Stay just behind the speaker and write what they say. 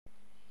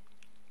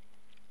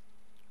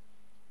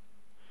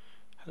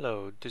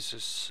Hello, this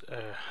is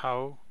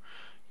how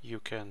you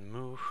can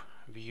move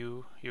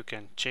view, you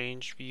can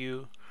change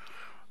view,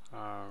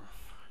 uh,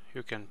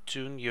 you can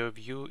tune your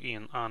view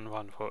in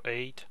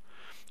An-148.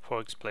 For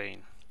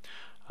explain,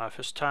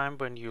 first time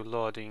when you're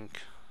loading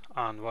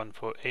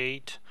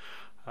An-148,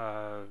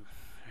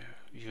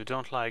 you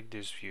don't like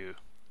this view.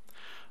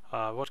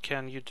 What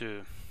can you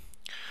do?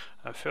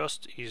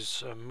 First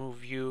is move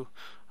view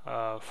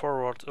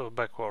forward or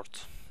backward.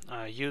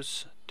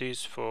 Use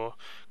this for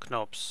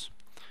knobs.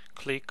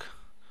 Click,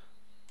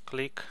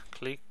 click,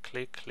 click,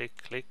 click, click,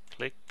 click,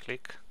 click,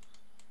 click.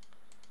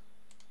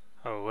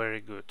 Oh, very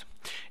good.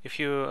 If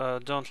you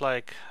don't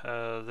like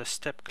the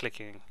step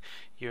clicking,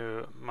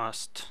 you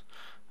must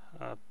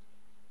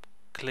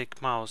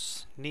click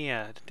mouse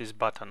near this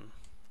button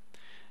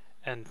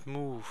and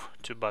move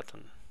to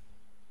button.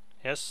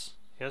 Yes,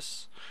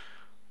 yes.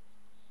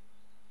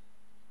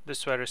 This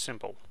is very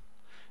simple.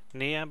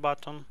 Near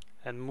button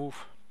and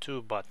move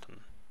to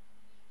button.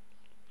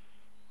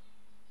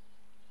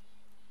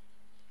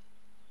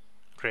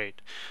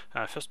 Great.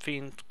 First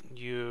thing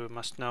you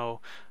must know,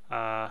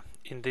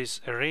 in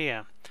this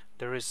area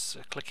there is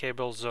a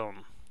clickable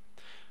zone.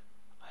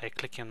 I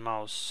click in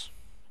mouse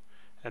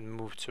and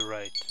move to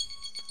right.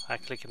 I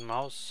click in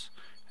mouse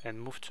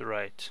and move to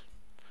right.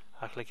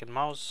 I click in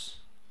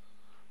mouse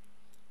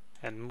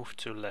and move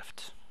to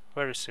left.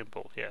 Very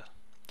simple, yeah.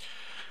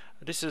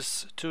 This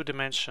is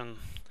 2-dimension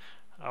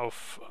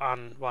of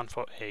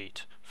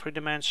An-148.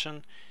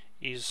 3-dimension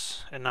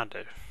is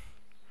another.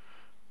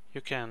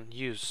 You can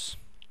use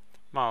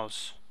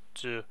mouse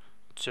to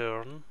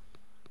turn,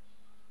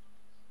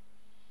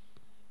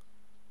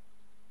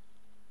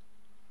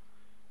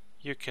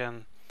 you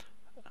can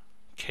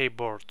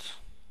keyboard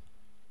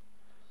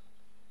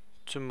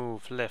to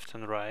move left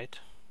and right,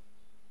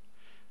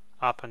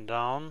 up and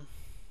down,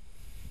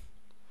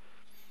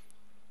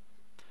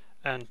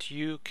 and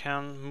you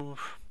can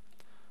move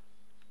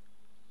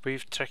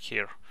with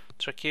tracking.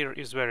 Tracking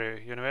is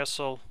very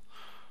universal.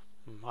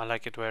 I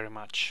like it very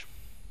much.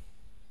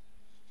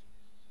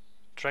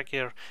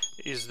 Tracking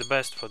is the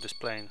best for this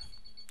plane.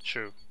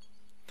 Sure.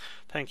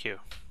 Thank you.